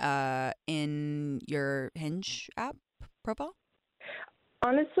it in your Hinge app profile?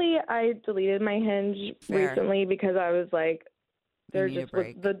 Honestly, I deleted my Hinge recently because I was like, there's just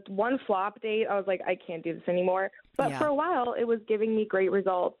the one flop date. I was like, I can't do this anymore. But for a while, it was giving me great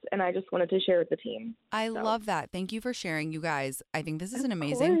results, and I just wanted to share with the team. I love that. Thank you for sharing, you guys. I think this is an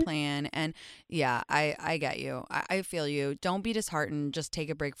amazing plan. And yeah, I get you. I feel you. Don't be disheartened. Just take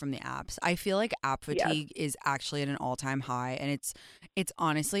a break from the apps. I feel like app fatigue is actually at an all-time high, and it's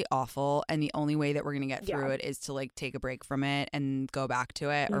honestly awful. And the only way that we're going to get through it is to like take a break from it and go back to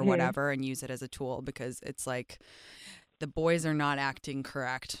it or whatever and use it as a tool, because it's like The boys are not acting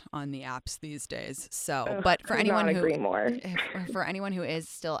correct on the apps these days. So, Ugh, but for could anyone not who agree more. for anyone who is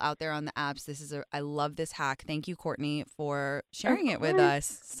still out there on the apps, I love this hack. Thank you, Courtney, for sharing it with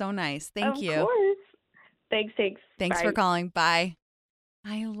us. So nice. Thank you. Of course. Thanks. Thanks Bye. for calling. Bye.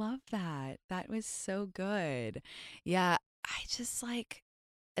 I love that. That was so good. Yeah, I just like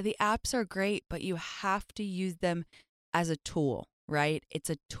the apps are great, but you have to use them as a tool, right? It's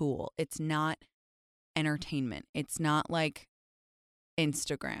a tool. It's not entertainment. It's not like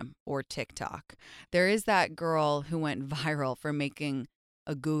Instagram or TikTok. There is that girl who went viral for making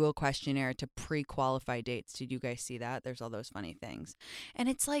a Google questionnaire to pre-qualify dates. Did you guys see that? There's all those funny things. And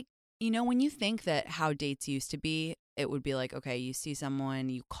it's like, when you think that how dates used to be, it would be like, okay, you see someone,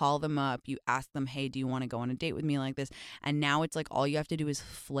 you call them up, you ask them, hey, do you want to go on a date with me like this? And now it's like all you have to do is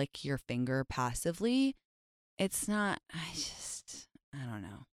flick your finger passively. It's not, I don't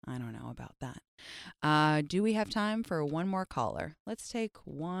know. I don't know about that. Do we have time for one more caller? Let's take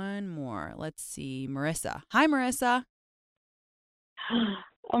one more. Let's see. Marissa. Hi, Marissa.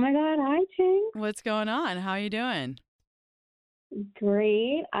 Oh my God. Hi, Tinx. What's going on? How are you doing?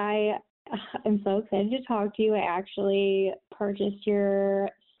 Great. I am so excited to talk to you. I actually purchased your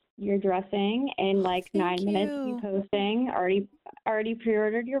dressing in like 9 minutes of you posting. Already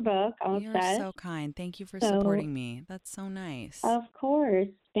pre-ordered your book. I'm You're obsessed. so kind. Thank you for supporting me. That's so nice. Of course.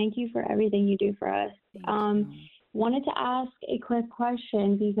 Thank you for everything you do for us. Thank you. Wanted to ask a quick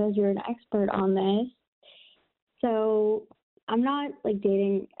question because you're an expert on this. So I'm not like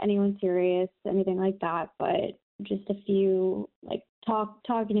dating anyone serious, anything like that, but just a few like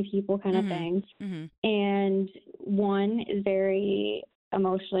talking to people kind of things. Mm-hmm. And one is very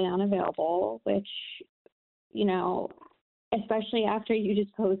emotionally unavailable, which, especially after you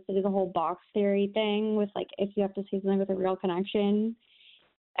just posted the whole box theory thing with like if you have to see something with a real connection.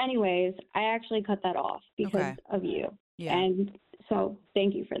 Anyways, I actually cut that off because of you. Yeah. And so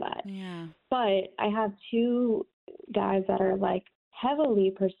thank you for that. Yeah. But I have two guys that are like heavily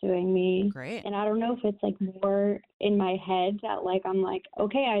pursuing me. Great. And I don't know if it's like more in my head that like I'm like,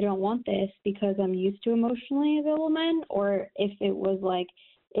 okay, I don't want this because I'm used to emotionally available men, or if it was like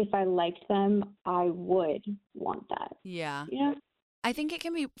if I liked them, I would want that. Yeah. Yeah. I think it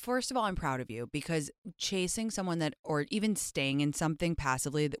can be, first of all, I'm proud of you because chasing someone that, or even staying in something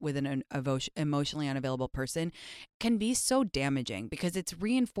passively with an emotionally unavailable person can be so damaging because it's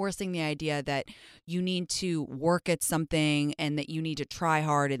reinforcing the idea that you need to work at something and that you need to try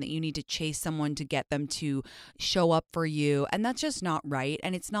hard and that you need to chase someone to get them to show up for you. And that's just not right.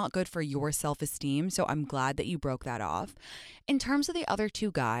 And it's not good for your self-esteem. So I'm glad that you broke that off. In terms of the other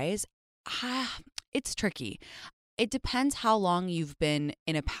two guys, it's tricky. It depends how long you've been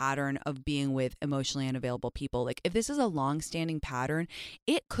in a pattern of being with emotionally unavailable people. Like if this is a long-standing pattern,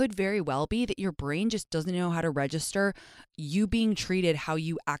 it could very well be that your brain just doesn't know how to register you being treated how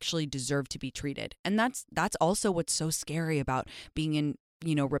you actually deserve to be treated. And that's also what's so scary about being in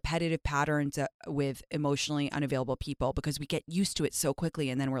repetitive patterns with emotionally unavailable people, because we get used to it so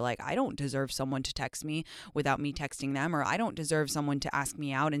quickly. And then we're like, I don't deserve someone to text me without me texting them, or I don't deserve someone to ask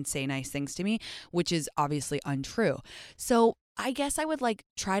me out and say nice things to me, which is obviously untrue. So I guess I would like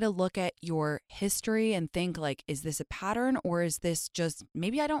try to look at your history and think like, is this a pattern or is this just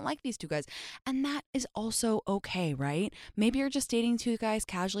maybe I don't like these two guys? And that is also okay, right? Maybe you're just dating two guys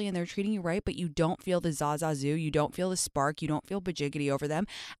casually and they're treating you right, but you don't feel the zazazoo, you don't feel the spark, you don't feel bajiggity over them.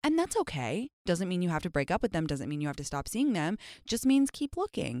 And that's okay. Doesn't mean you have to break up with them, doesn't mean you have to stop seeing them, just means keep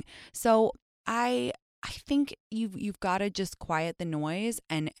looking. So I think you've got to just quiet the noise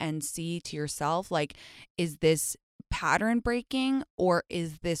and see to yourself, like, is this pattern breaking or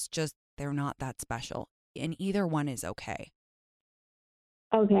is this just they're not that special? And either one is okay.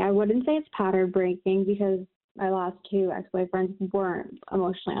 Okay, I wouldn't say it's pattern breaking because my last two ex-boyfriends weren't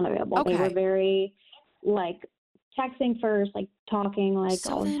emotionally unavailable. Okay. They were very like texting first, like talking like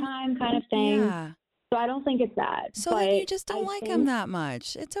all the time kind of thing. Yeah. So I don't think it's that. So but then you just don't like him that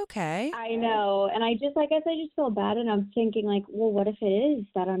much. It's okay. I know. And I guess I just feel bad, and I'm thinking like, well, what if it is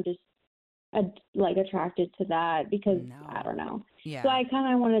that I'm just attracted to that because I don't know. Yeah. So I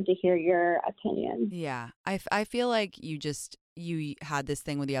kind of wanted to hear your opinion. Yeah. I feel like you had this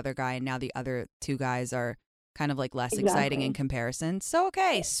thing with the other guy and now the other two guys are kind of like less exciting in comparison. So,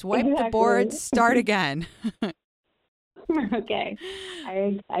 okay, swipe the board, start again. Okay.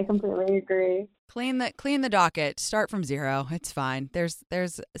 I completely agree. Clean the docket, start from zero. It's fine.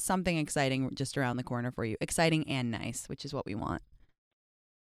 There's something exciting just around the corner for you. Exciting and nice, which is what we want.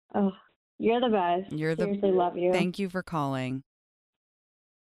 Oh, you're the best. Seriously love you. Thank you for calling.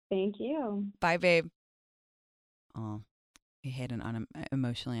 Thank you. Bye, babe. Oh, hate an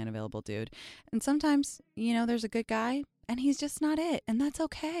emotionally unavailable dude. And sometimes, there's a good guy and he's just not it. And that's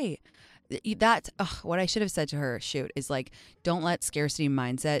okay. That's what I should have said to her, is like, don't let scarcity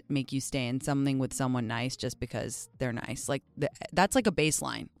mindset make you stay in something with someone nice just because they're nice. Like that's like a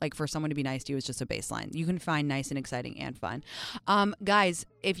baseline. Like for someone to be nice to you is just a baseline. You can find nice and exciting and fun. Guys,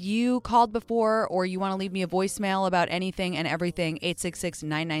 if you called before or you want to leave me a voicemail about anything and everything,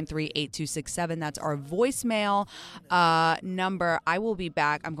 866-993-8267. That's our voicemail number. I will be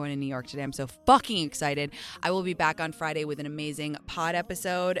back. I'm going to New York today. I'm so fucking excited. I will be back on Friday with an amazing pod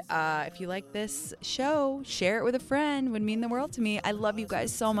episode. If you like this show, share it with a friend. It would mean the world to me. I love you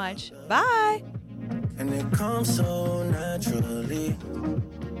guys so much. Bye. And it comes so naturally.